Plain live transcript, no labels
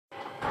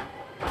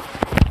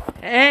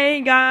Hey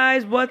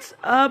guys, what's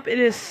up? It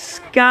is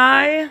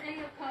Sky,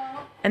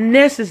 and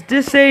this is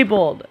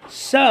Disabled.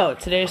 So,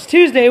 today is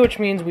Tuesday, which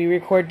means we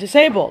record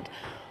Disabled.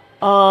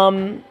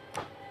 A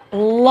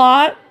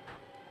lot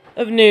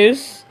of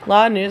news.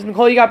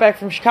 Nicole, you got back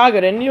from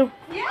Chicago, didn't you?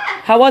 Yeah.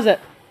 How was it?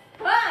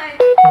 Fun.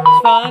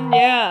 It's fun,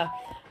 yeah.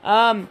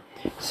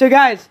 So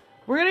guys,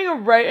 we're gonna go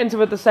right into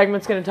what the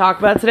segment's gonna talk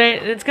about today.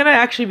 It's gonna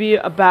actually be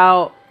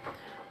about,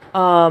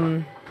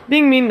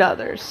 being mean to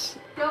others.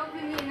 Don't be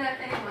mean to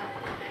anyone.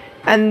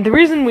 And the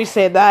reason we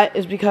say that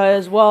is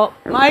because, well,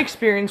 my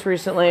experience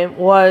recently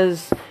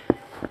was,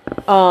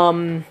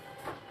 I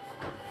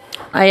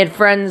had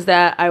friends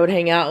that I would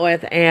hang out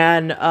with,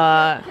 and, Can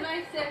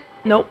I sit?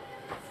 nope,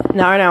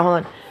 not right now,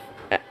 hold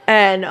on,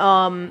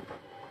 and,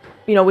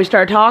 we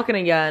started talking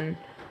again,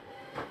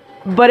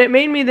 but it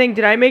made me think,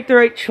 did I make the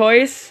right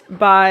choice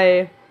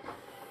by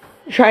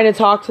trying to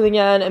talk to them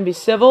again and be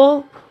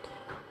civil?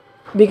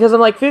 Because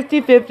I'm like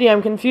 50-50,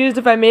 I'm confused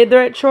if I made the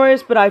right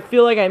choice, but I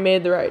feel like I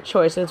made the right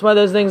choice. And it's one of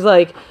those things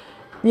like,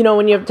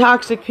 when you have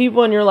toxic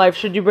people in your life,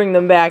 should you bring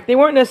them back? They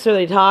weren't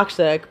necessarily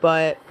toxic,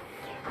 but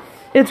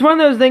it's one of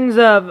those things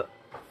of,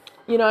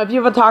 if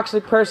you have a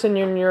toxic person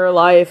in your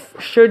life,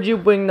 should you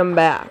bring them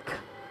back?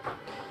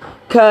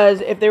 Because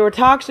if they were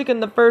toxic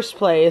in the first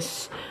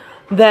place,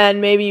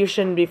 then maybe you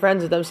shouldn't be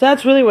friends with them. So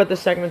that's really what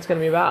this segment's going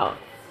to be about.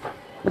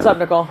 What's up,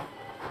 Nicole?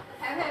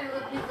 I've had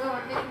little people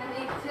are getting to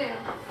me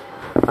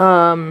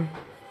too.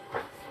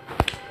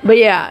 But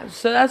yeah,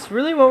 so that's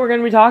really what we're going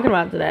to be talking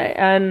about today,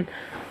 and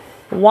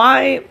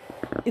why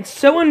it's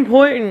so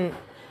important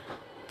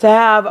to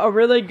have a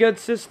really good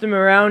system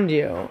around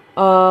you.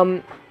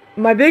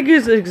 My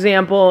biggest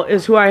example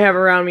is who I have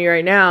around me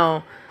right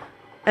now,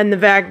 and the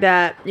fact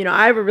that,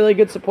 I have a really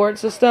good support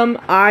system.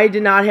 I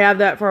did not have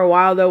that for a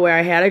while, though, where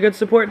I had a good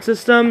support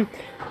system,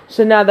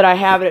 so now that I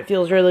have it, it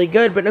feels really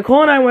good. But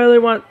Nicole and I really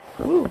want...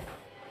 Ooh.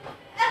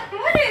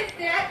 What is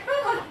that?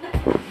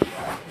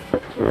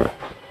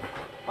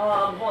 Hold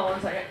on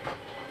 1 second.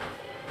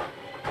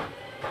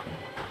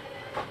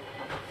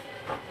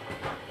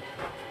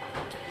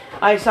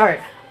 Sorry.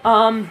 So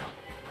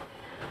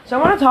I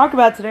want to talk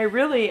about today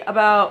really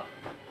about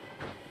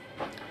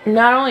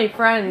not only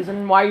friends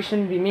and why you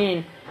shouldn't be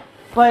mean,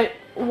 but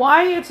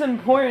why it's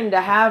important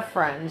to have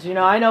friends.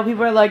 I know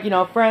people are like,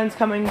 friends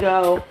come and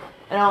go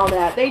and all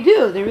that. They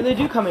do. They really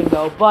do come and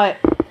go. But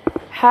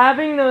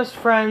having those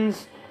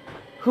friends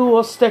who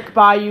will stick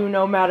by you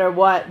no matter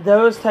what,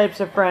 those types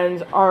of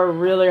friends are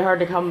really hard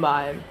to come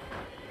by.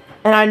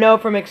 And I know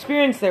from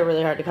experience they're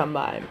really hard to come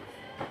by.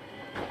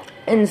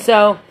 And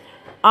so,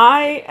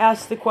 I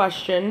asked the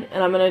question,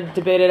 and I'm going to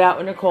debate it out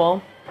with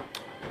Nicole.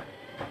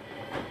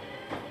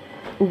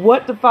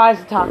 What defines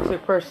a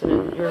toxic person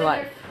in your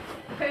life?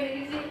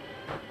 Crazy.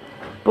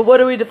 But what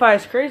do we define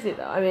as crazy,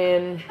 though? I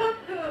mean,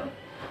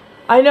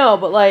 I know,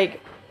 but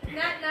like...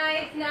 Not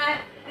nice, not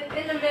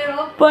in the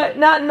middle. But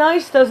not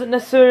nice doesn't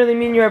necessarily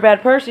mean you're a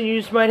bad person.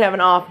 You just might have an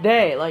off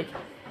day. Like,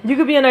 you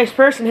could be a nice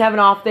person, have an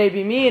off day,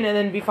 be mean, and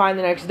then be fine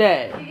the next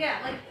day. Yeah,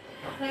 like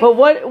but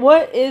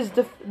what is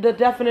the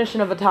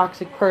definition of a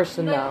toxic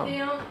person, though? They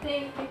don't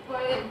think before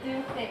they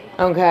do things.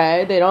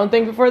 Okay, they don't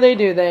think before they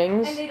do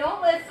things. And they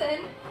don't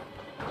listen.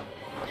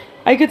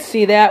 I could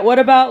see that. What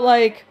about,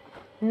 like,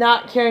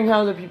 not caring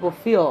how other people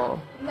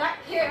feel? Not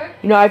care.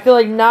 I feel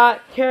like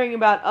not caring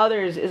about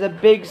others is a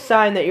big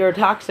sign that you're a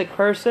toxic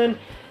person.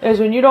 Is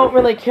when you don't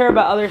really care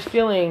about others'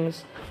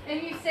 feelings.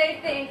 And you say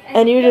things.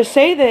 And you just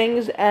say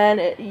things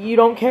and you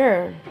don't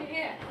care.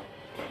 Yeah.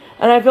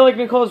 And I feel like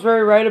Nicole's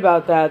very right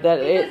about that.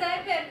 Because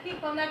I've had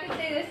people, I'm not going to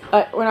say this.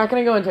 We're not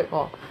going to go into it,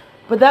 Nicole.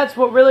 But that's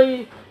what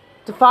really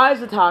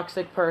defines a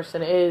toxic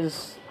person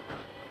is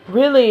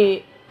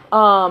really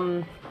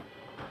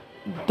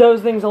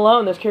those things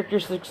alone, those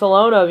characteristics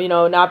alone of,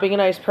 not being a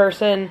nice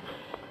person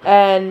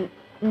and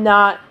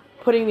not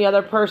putting the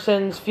other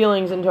person's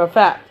feelings into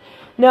effect.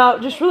 Now,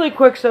 just really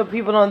quick so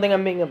people don't think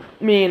I'm being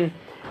mean,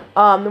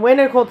 the way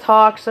Nicole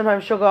talks,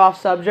 sometimes she'll go off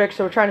subject,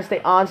 so we're trying to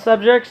stay on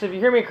subject. So if you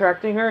hear me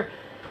correcting her,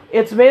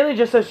 it's mainly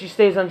just so she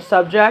stays on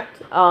subject,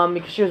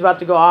 because she was about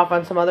to go off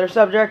on some other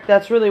subject.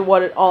 That's really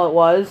all it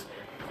was.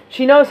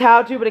 She knows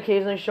how to, but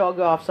occasionally she'll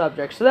go off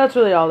subject. So that's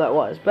really all that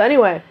was. But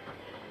anyway,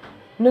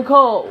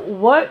 Nicole,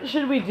 what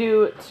should we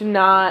do to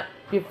not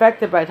be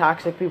affected by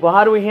toxic people?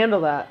 How do we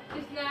handle that?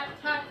 Just not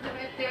talk to them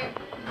if they're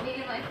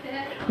being like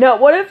that. Now,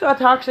 what if a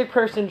toxic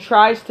person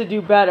tries to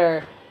do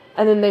better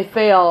and then they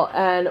fail,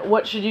 and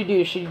what should you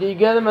do? Should you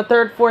give them a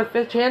third, fourth,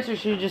 fifth chance, or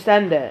should you just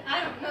end it?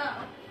 I don't know.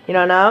 You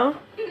don't know?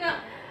 No.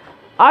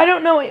 I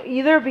don't know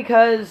either,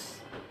 because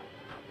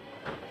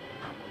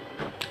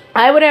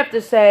I would have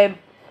to say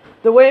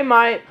the way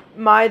my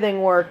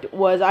thing worked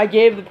was I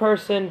gave the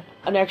person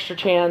an extra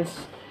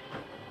chance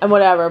and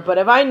whatever, but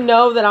if I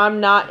know that I'm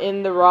not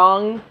in the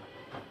wrong,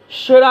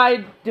 should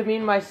I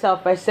demean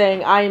myself by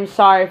saying I am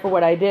sorry for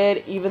what I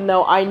did, even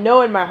though I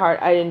know in my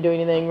heart I didn't do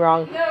anything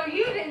wrong? No,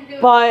 you didn't do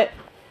it. But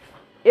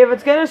if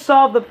it's going to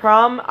solve the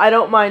problem, I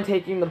don't mind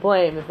taking the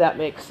blame, if that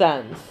makes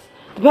sense.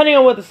 Depending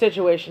on what the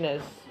situation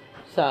is.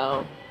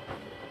 So,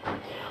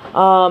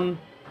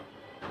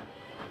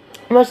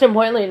 Most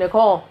importantly,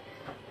 Nicole,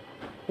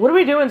 what do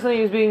we do when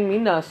somebody is being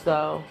mean to us,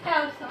 though?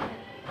 Tell someone.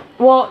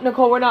 Well,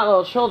 Nicole, we're not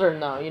little children,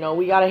 though. You know,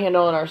 we gotta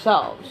handle it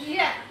ourselves.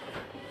 Yeah.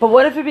 But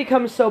what if it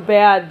becomes so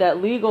bad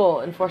that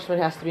legal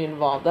enforcement has to be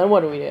involved? Then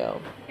what do we do?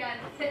 Gotta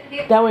sit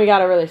here. Then we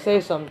gotta really say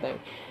something.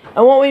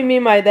 And what we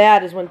mean by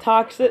that is when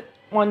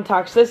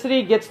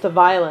toxicity gets to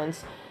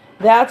violence,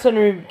 that's when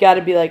we've got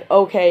to be like,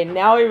 okay,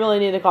 now we really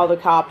need to call the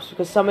cops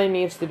because somebody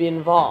needs to be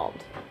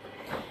involved.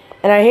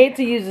 And I hate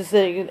to use this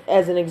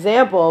as an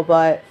example,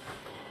 but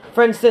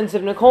for instance,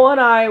 if Nicole and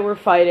I were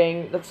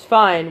fighting, that's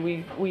fine,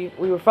 we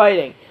were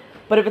fighting.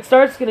 But if it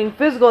starts getting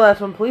physical,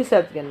 that's when police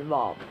have to get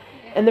involved.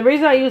 And the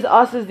reason I use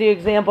us as the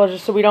example is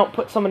just so we don't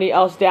put somebody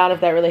else down if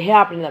that really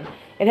happened to them.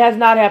 It has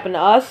not happened to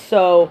us,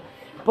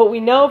 but we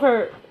know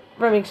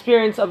from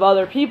experience of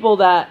other people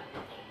that,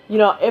 you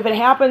know, if it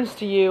happens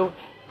to you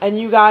and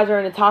you guys are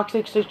in a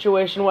toxic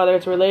situation, whether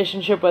it's a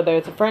relationship, whether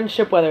it's a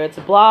friendship, whether it's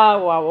a blah,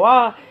 blah,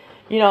 blah,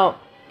 you know,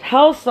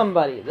 tell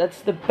somebody.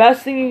 That's the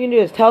best thing you can do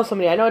is tell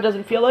somebody. I know it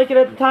doesn't feel like it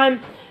at the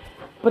time,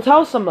 but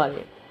tell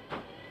somebody.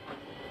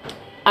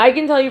 I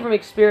can tell you from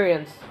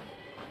experience,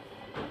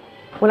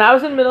 when I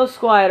was in middle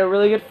school, I had a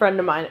really good friend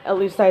of mine, at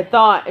least I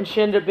thought, and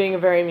she ended up being a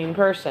very mean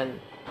person.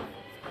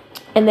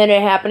 And then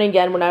it happened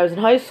again when I was in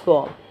high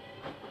school.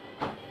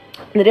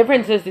 And the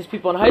difference is these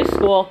people in high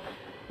school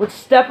would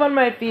step on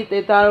my feet,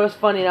 they thought it was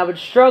funny, and I would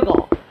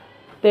struggle.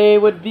 They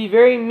would be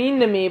very mean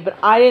to me, but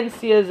I didn't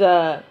see it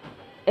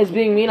as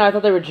being mean. I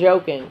thought they were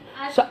joking.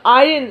 So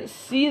I didn't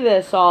see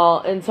this all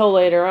until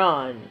later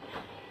on.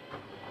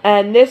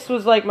 And this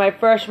was like my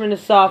freshman to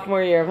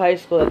sophomore year of high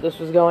school that this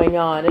was going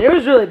on. And it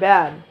was really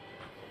bad.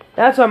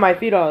 That's why my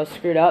feet are all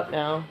screwed up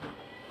now.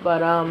 But,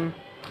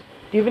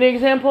 do you have any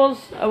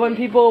examples of when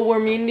people were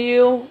mean to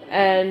you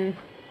and...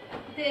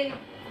 They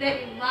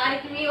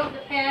lied to me over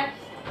the past.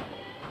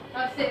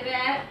 I'll say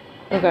that.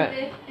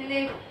 Okay. And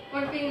they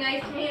weren't being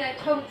nice to me, and I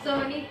told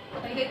somebody.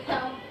 I could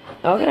tell.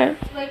 Okay.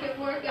 Like at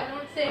work, I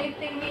don't say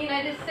anything mean.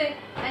 I just say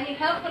I need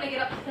help when I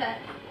get upset.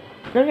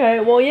 Okay,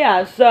 well,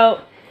 yeah,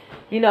 so,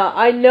 you know,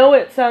 I know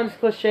it sounds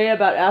cliche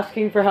about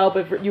asking for help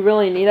if you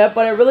really need it,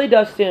 but it really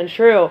does stand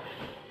true.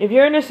 If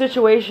you're in a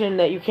situation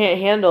that you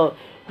can't handle,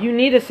 you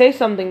need to say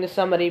something to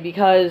somebody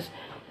because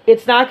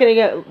it's not going to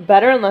get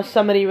better unless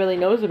somebody really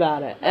knows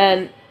about it.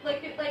 And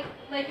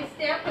like a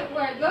staff at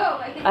where I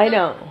go. I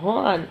know.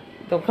 Hold on.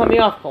 Don't cut me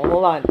off, Cole.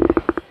 Hold on.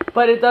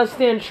 But it does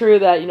stand true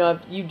that, you know,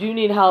 if you do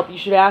need help, you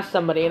should ask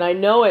somebody. And I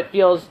know it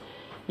feels,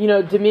 you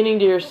know, demeaning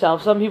to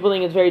yourself. Some people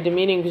think it's very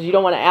demeaning because you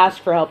don't want to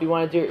ask for help. You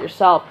want to do it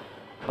yourself.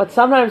 But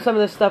sometimes some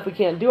of this stuff we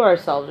can't do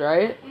ourselves,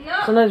 right?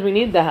 No. Sometimes we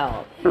need the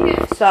help.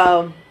 Yeah.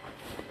 So,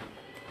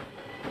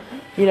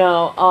 you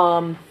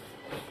know,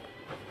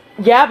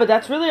 yeah, but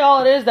that's really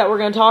all it is that we're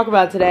going to talk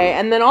about today.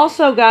 And then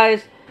also,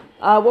 guys,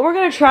 what we're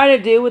going to try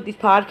to do with these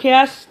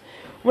podcasts,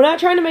 we're not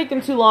trying to make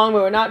them too long,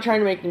 but we're not trying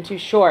to make them too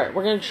short.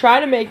 We're going to try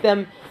to make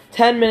them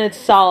 10 minutes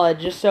solid,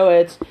 just so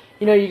it's,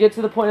 you know, you get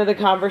to the point of the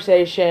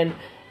conversation,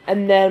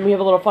 and then we have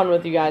a little fun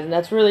with you guys, and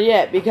that's really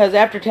it. Because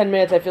after 10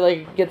 minutes, I feel like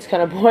it gets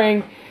kind of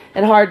boring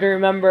and hard to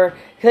remember.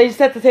 Because I just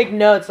have to take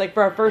notes. Like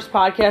for our first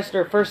podcast,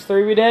 or first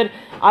 3 we did,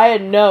 I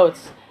had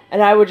notes.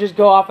 And I would just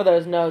go off of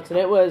those notes, and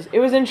it was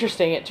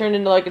interesting. It turned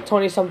into like a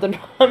 20-something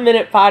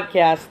minute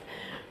podcast.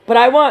 But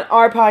I want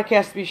our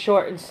podcast to be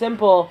short and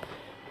simple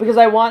because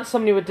I want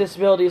somebody with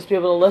disabilities to be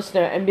able to listen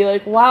to it and be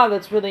like, wow,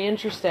 that's really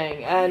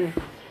interesting. And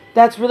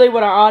that's really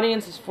what our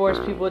audience is for, is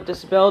people with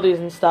disabilities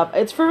and stuff.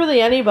 It's for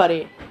really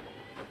anybody.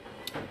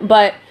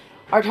 But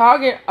our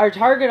target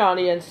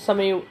audience,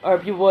 somebody or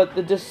people with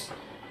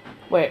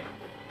the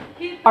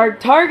Our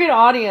target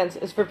audience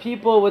is for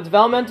people with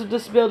developmental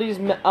disabilities,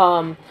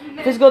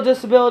 physical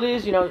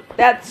disabilities, you know,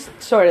 that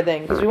sort of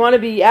thing. Because we want to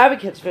be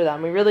advocates for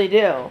them. We really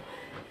do.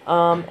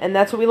 And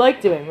that's what we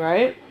like doing,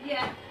 right?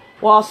 Yeah.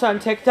 Well, also on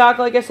TikTok,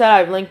 like I said,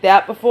 I've linked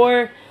that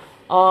before.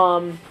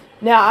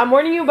 Now, I'm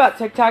warning you about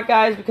TikTok,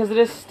 guys, because it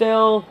is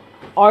still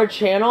our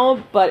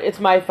channel, but it's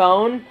my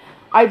phone.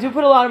 I do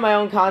put a lot of my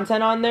own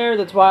content on there.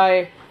 That's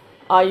why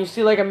you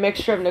see like a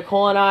mixture of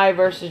Nicole and I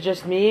versus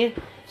just me.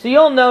 So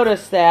you'll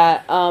notice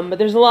that, but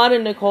there's a lot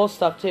of Nicole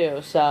stuff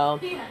too, so.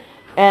 Yeah.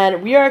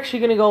 And we are actually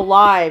going to go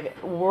live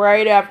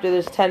right after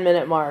this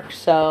 10-minute mark,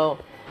 so.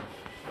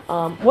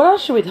 What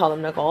else should we tell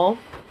them, Nicole?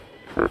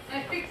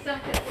 I fixed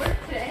something at work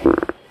today.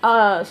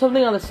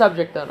 Something on the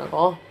subject though,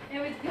 Nicole. It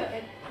was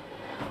good.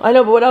 I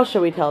know, but what else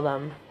should we tell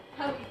them?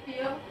 How we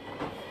feel.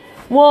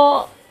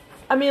 Well,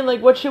 I mean,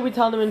 like, what should we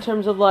tell them in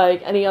terms of,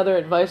 like, any other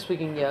advice we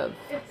can give?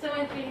 If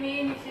someone's being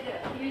mean,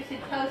 you should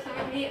tell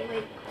someone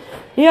immediately.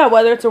 Yeah,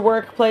 whether it's a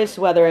workplace,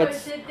 whether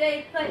it's a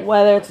day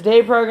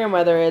program,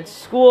 whether it's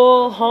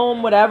school,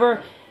 home,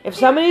 whatever. If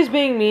somebody's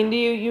being mean to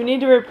you, you need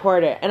to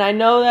report it. And I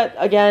know that,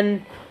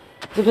 again,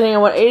 depending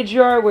on what age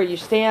you are, where you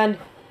stand,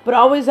 but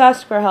always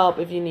ask for help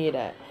if you need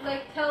it.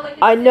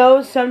 I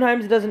know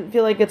sometimes it doesn't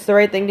feel like it's the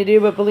right thing to do,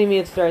 but believe me,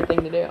 it's the right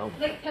thing to do.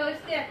 Like, tell a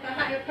staff to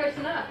hire a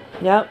person up.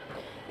 Yep.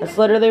 That's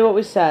literally what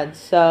we said.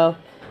 So,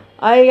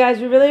 alright, guys,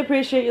 we really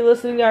appreciate you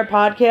listening to our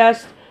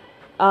podcast.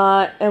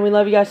 And we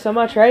love you guys so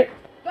much, right?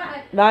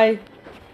 Bye. Bye.